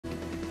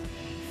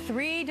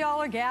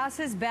$3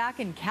 gas is back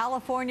in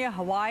California,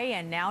 Hawaii,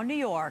 and now New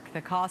York. The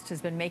cost has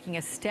been making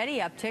a steady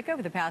uptick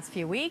over the past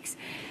few weeks.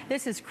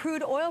 This as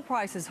crude oil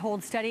prices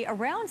hold steady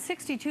around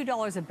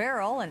 $62 a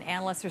barrel, and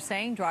analysts are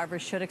saying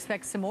drivers should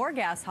expect some more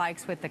gas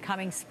hikes with the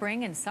coming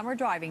spring and summer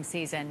driving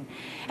season.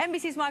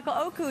 NBC's Michael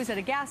Oku is at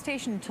a gas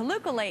station in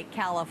Toluca Lake,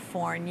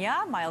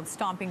 California, mild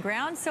stomping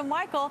ground. So,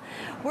 Michael,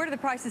 where do the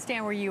prices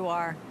stand where you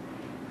are?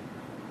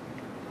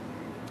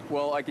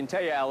 Well, I can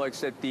tell you,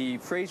 Alex, that the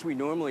phrase we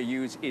normally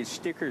use is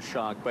sticker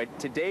shock, but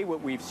today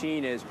what we've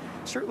seen is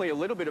certainly a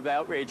little bit of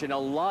outrage and a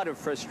lot of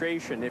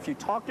frustration. If you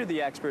talk to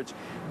the experts,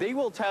 they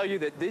will tell you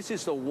that this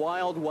is the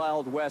wild,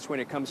 wild west when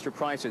it comes to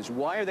prices.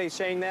 Why are they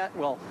saying that?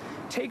 Well,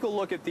 take a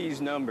look at these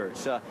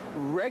numbers.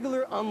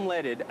 Regular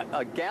unleaded,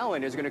 a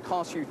gallon is going to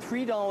cost you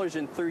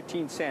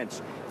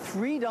 $3.13.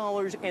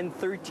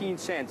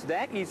 $3.13.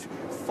 That is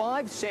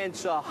 5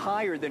 cents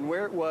higher than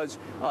where it was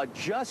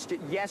just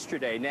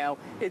yesterday. Now,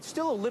 it's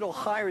still a little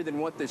higher than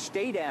what the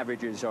state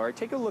averages are.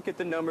 Take a look at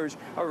the numbers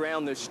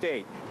around the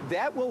state.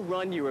 That will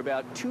run you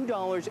about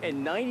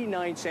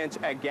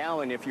 $2.99 a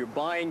gallon if you're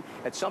buying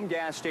at some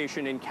gas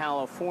station in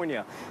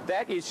California.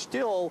 That is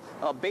still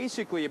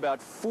basically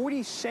about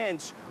 40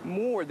 cents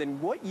more than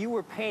what you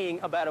were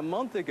paying about a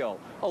month ago.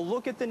 A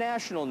look at the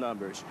national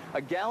numbers.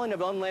 A gallon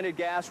of unleaded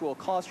gas will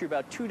cost you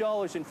about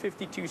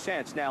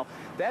 $2.52. Now,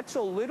 that's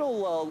a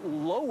little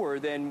lower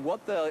than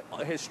what the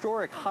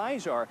historic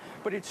highs are,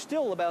 but it's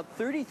still about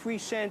 33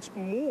 cents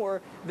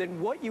more than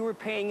what you were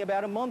paying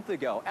about a month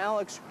ago.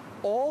 Alex,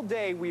 all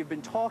day we've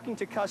been talking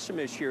to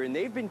customers here, and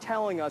they've been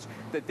telling us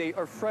that they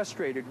are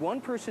frustrated. One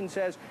person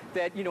says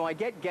that, you know, I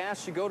get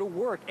gas to go to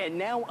work, and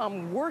now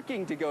I'm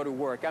working to go to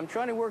work. I'm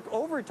trying to work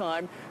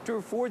overtime to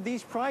afford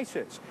these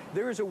prices.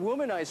 There is a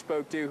woman I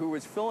spoke to who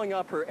was filling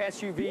up her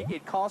SUV.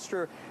 It cost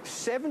her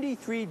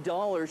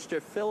 $73 to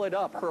fill it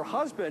up. Her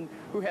husband,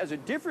 who has a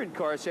different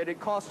car, said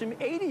it cost him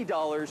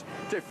 $80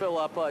 to fill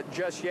up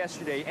just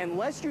yesterday.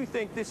 Unless you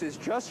think this is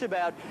just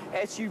about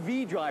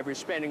SUV drivers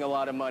spending a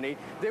lot of money,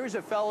 there's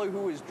a fellow who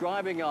was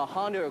driving a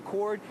Honda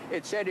Accord.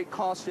 It said it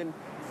cost him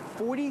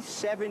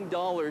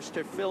 $47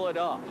 to fill it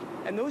up.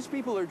 And those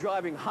people are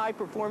driving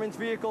high-performance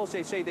vehicles.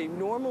 They say they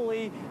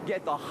normally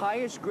get the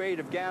highest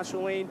grade of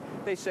gasoline.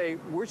 They say,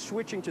 we're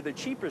switching to the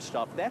cheaper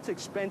stuff. That's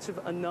expensive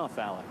enough,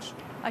 Alex.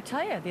 I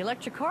tell you, the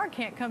electric car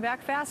can't come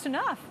back fast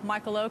enough.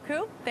 Michael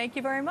Oku, thank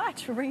you very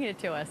much for bringing it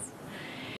to us.